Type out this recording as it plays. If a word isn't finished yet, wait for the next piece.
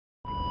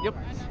Yep.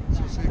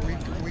 So say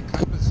we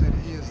compensate.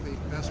 He is the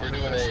best. We're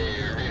doing a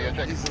radio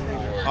check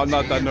for I'm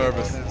not that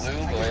nervous. Blue,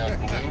 going on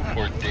blue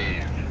for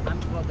Dave. I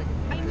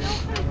know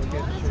Fred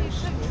told us he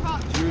should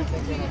drop You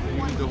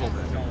need to hold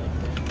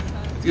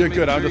that. You're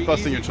good. I'm Very just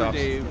busting easy your for chops.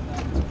 Dave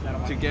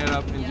to get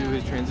up and do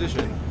his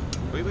transition.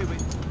 Wait.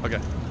 Okay.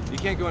 You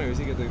can't go anywhere.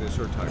 You get like the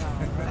short tug.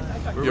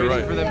 We're You're waiting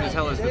right. for them to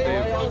tell us that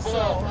they've.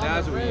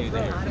 That's what we need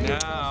to hear.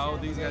 Now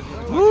these guys need to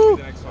talk Woo!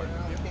 to the next part.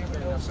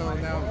 So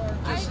now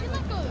just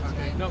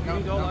okay. No, we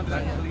need to hold on to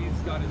that until he's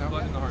got his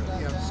butt in the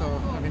harness. Yeah. So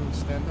I mean,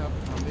 stand up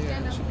on the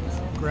edge.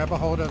 Grab a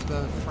hold of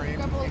the frame.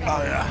 Grab a hold of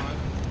Oh yeah.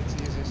 It's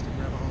easiest to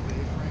grab a hold of the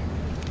A-frame.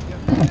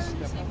 Yep.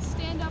 Step up.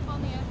 stand up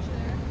on the edge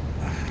there.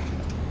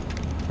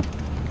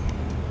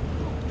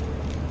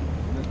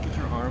 And then put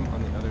your arm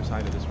on the other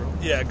side of this rope.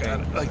 Yeah,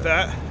 got it. Like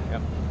that.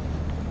 Yep.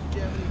 Do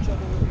you have any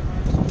trouble with your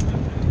harness?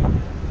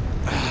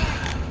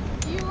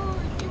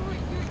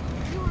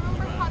 You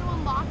remember how to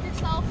unlock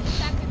yourself if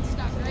that gets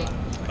stuck,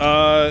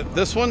 right?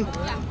 This one?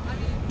 Yeah.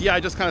 Yeah, I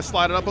just kind of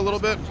slide it up a little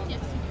bit. Yes.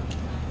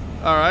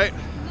 All right.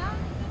 Now.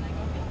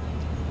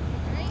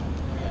 Right?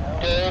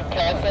 Dave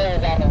Kessler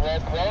is on the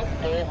red rope.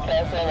 Dave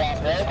Kessler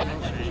on red.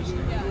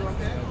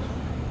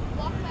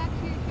 Walk back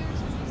to your heels.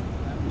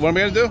 What am I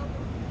gonna do?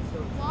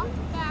 Walk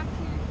back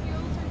to your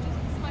heels or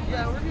just slightly.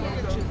 Yeah,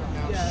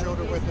 we're Now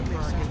shoulder width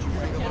apart. Get your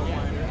feet a little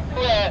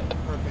wider. Yeah.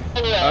 Perfect.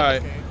 All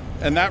right.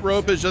 And that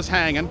rope is just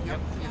hanging. Yep.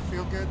 You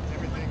feel good?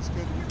 Everything's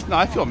good? No,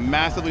 I feel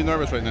massively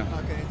nervous right now.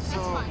 Okay, so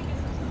fine.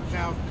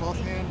 now both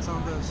hands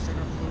on the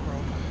center blue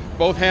rope.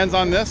 Both hands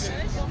on this.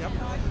 Yep.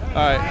 All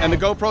right. And the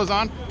GoPro's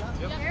on.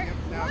 Yep.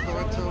 Now go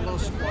into a little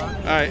squat.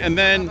 All right. And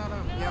then.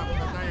 Yeah,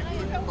 but now you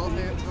keep both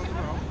hands on the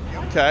rope.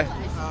 Yep. Okay.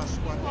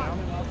 Squat down.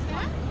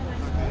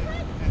 Okay.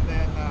 And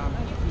then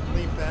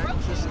lean back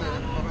just there.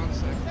 Hold on a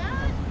second.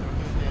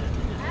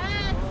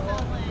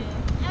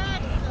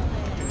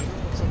 Okay.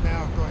 So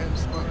now go ahead and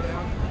squat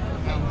down.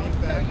 Now lean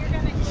back.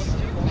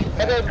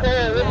 Okay,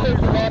 Claire, this is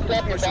locked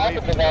up your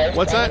backup device.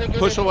 What's that?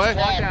 Push away?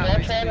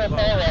 Don't try to phone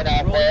right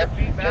out there.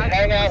 Just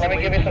hang out. Let me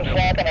give you some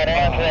slack on that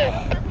orange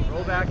rope.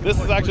 Roll back. This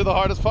is actually the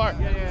hardest part.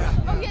 Yeah.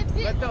 Oh, yeah.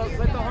 Let the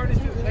harness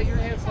do. Let your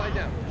hands slide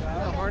down.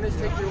 Let the harness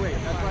take your weight.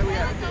 That's why we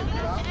have it.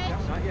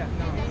 Not yet.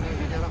 No.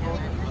 You gotta hold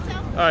it.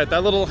 All right.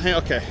 That little hand.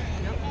 Okay. So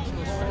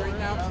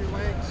straighten out your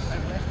legs.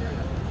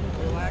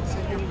 Relax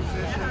in your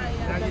position.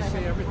 Now you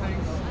see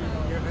everything's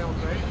you're held,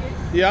 right?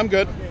 Yeah, I'm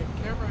good. Okay,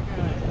 camera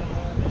guy.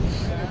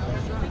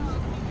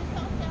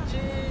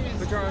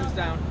 Put your arms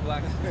down.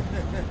 Relax.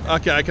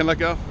 Okay, I can let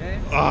go. Yeah.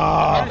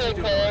 Ah. Okay,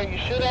 Claire, you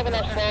should have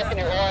enough slack in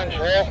your orange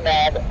rope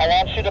now. I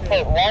want you to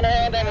put one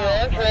hand on your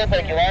orange rope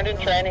like you learned in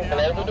training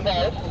below the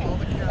device.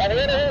 And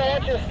the other hand, I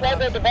want you to slide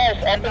that device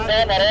up and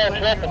down that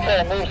orange rope until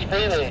it moves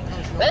freely.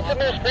 Once it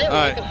moves freely, All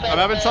right. you can I'm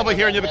having trouble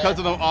hearing you because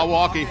of the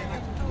walkie.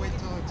 Wait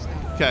till it's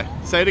down. Okay.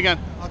 Say it again.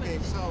 Okay,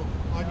 so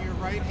on your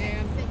right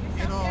hand,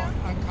 it'll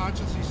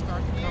unconsciously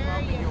start to come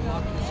up and you'll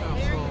lock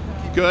yourself. So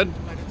keep Good. it,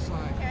 let it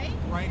slide.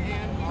 Right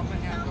hand on the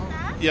handle.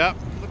 Yep.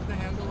 Flip the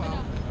handle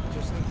up,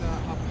 just in the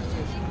up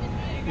position.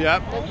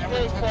 Yep. Never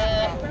touch the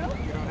top.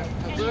 You don't have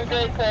to touch Doing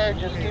great, Claire.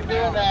 Just keep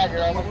doing that.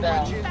 You're What almost we down.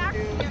 want you to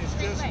do is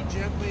just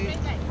gently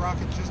rock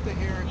it just a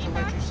hair to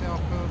let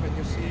yourself move and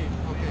you'll see.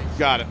 Okay.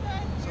 Got it.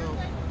 So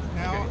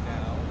now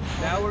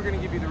Now we're going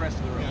to give you the rest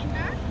of the rope.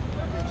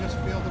 you'll just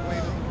feel the weight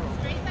of the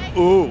rope.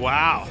 Ooh,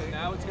 wow. So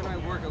now it's going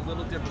to work a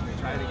little differently.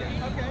 Try it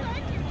again.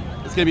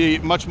 It's gonna be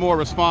much more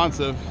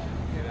responsive.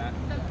 Okay, that.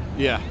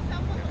 Yeah.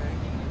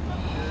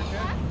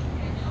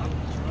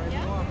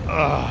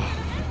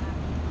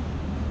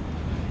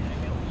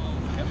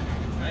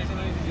 Nice and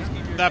easy. Just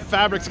keep your That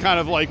fabric's kind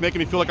of like making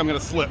me feel like I'm gonna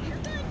slip. Go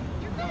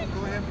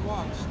ahead and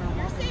walk. Start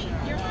walking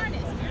down.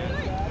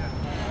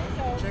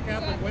 Check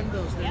out the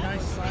windows. They're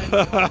nice side.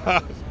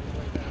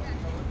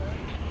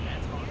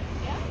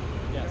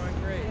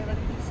 Doing great.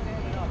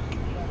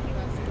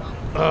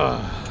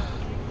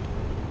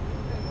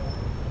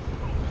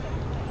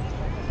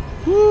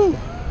 Woo.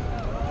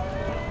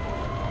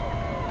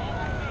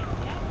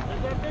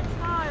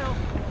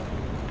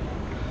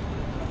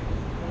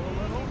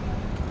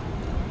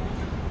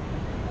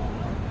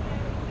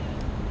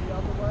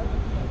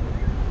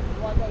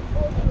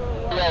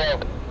 Yeah.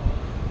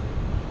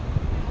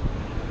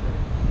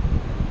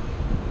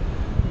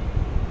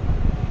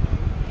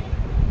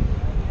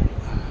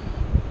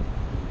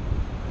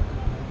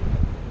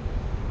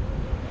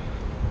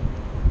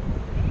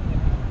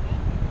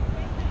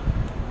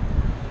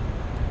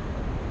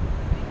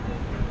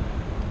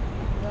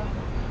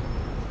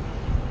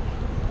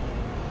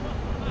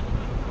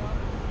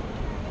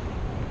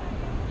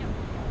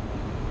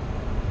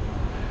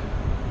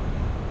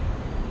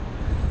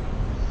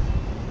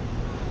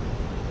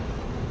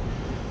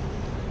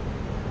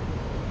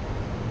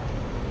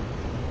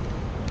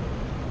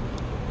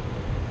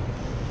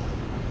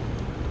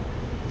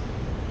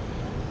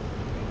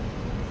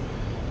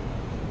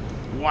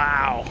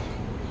 Wow.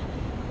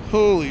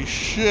 Holy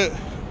shit.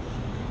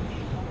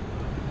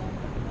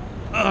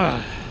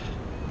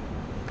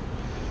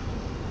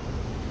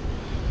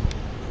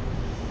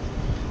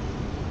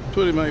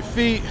 Putting my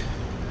feet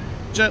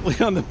gently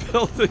on the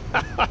building.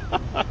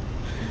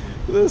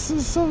 This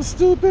is so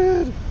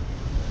stupid.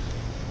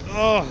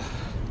 Oh.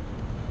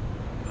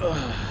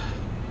 Ugh.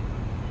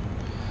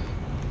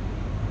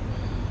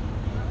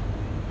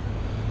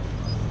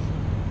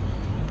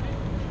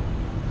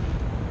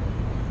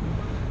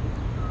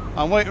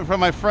 I'm waiting for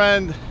my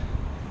friend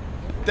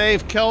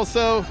Dave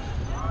Kelso.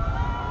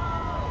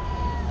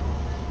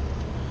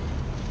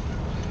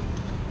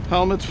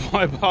 Helmets,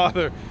 why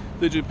bother?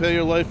 Did you pay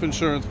your life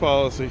insurance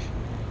policy?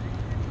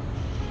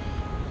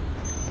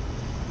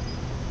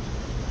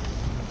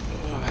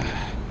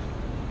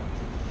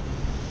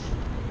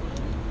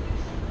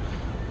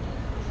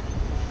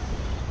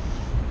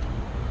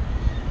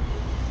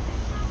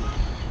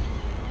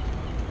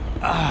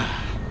 I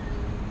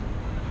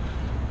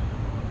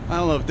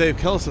don't know if Dave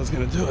Kelso's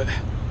gonna do it.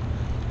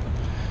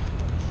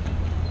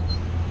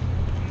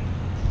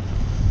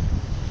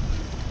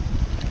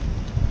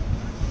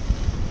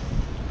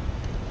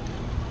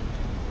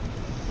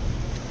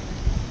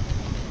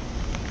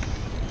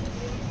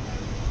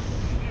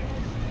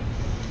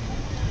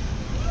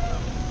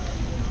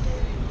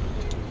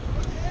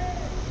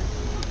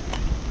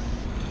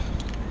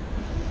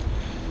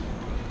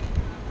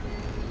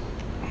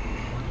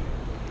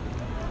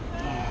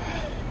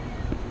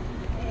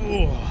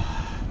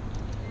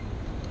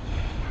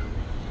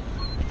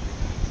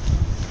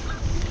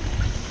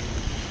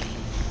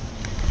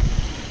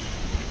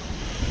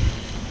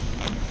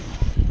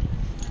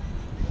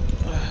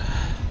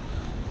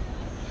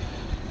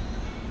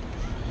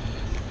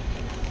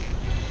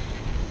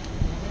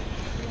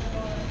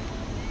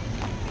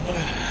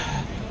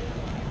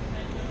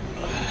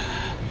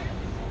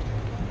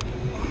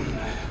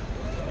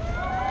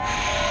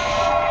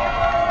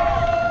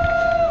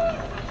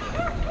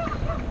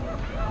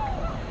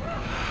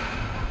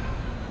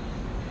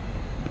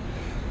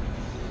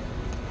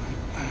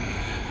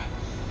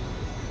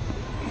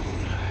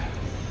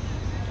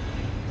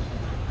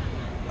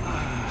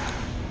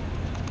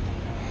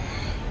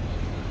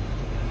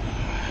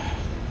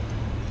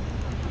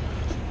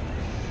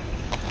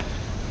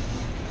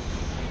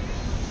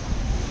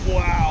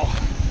 Wow.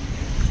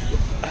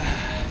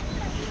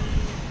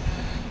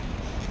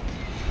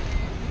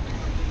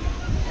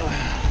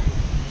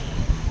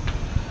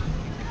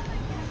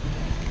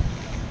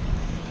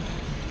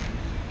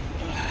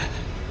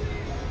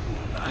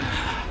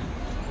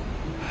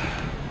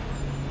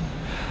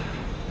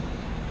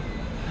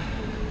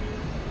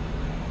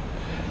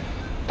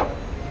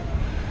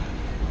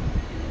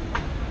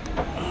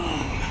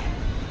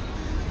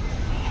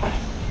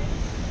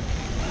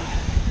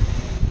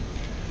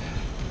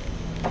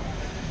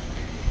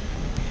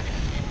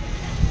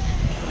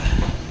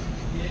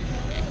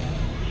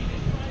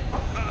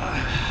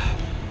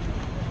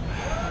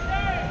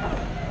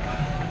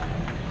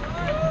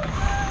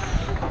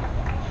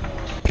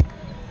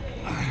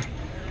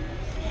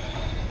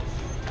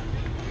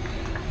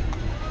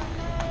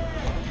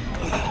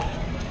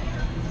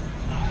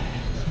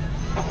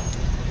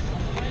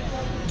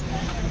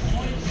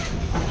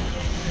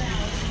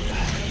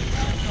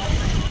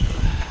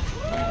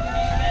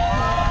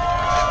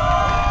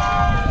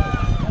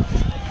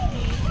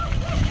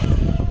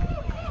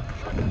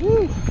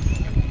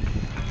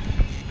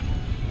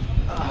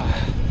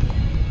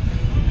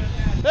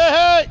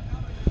 Hey,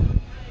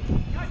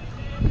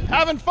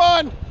 having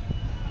fun.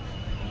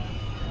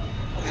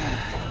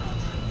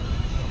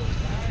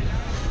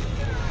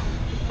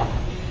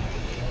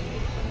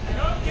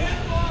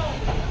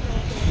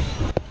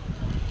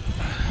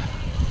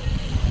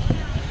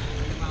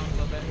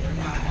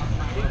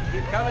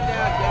 Keep coming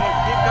down, Dave.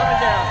 Keep coming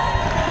down.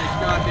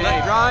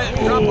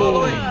 Drop all the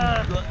way.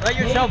 Let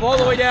yourself all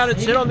the way down and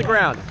sit on the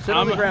ground. Sit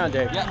on the ground,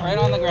 Dave. Yeah, right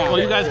on the ground.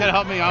 Well, you guys gotta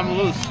help me. I'm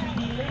loose.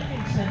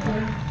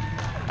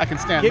 I can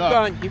stand Keep up.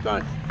 going. Keep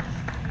going.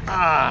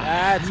 Ah.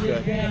 That's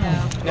good.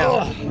 Now,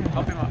 help him up.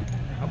 Help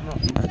him up. I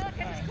feel like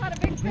I just caught a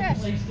big fish.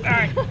 All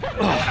right.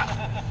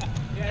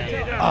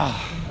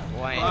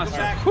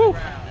 Whew.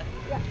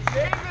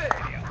 David!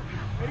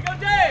 Way to go,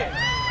 Dave!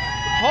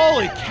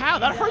 Holy cow,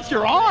 that hurts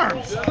your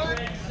arms.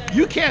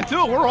 You can't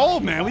do it. We're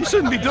old, man. We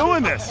shouldn't be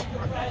doing this.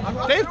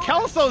 Dave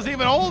Kelso's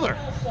even older.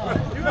 Do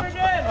it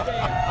again,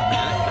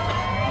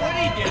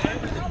 Woody did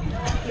it.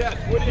 Yes,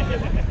 Woody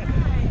did it.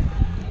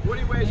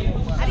 Woody weighs.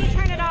 How do you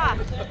turn it off?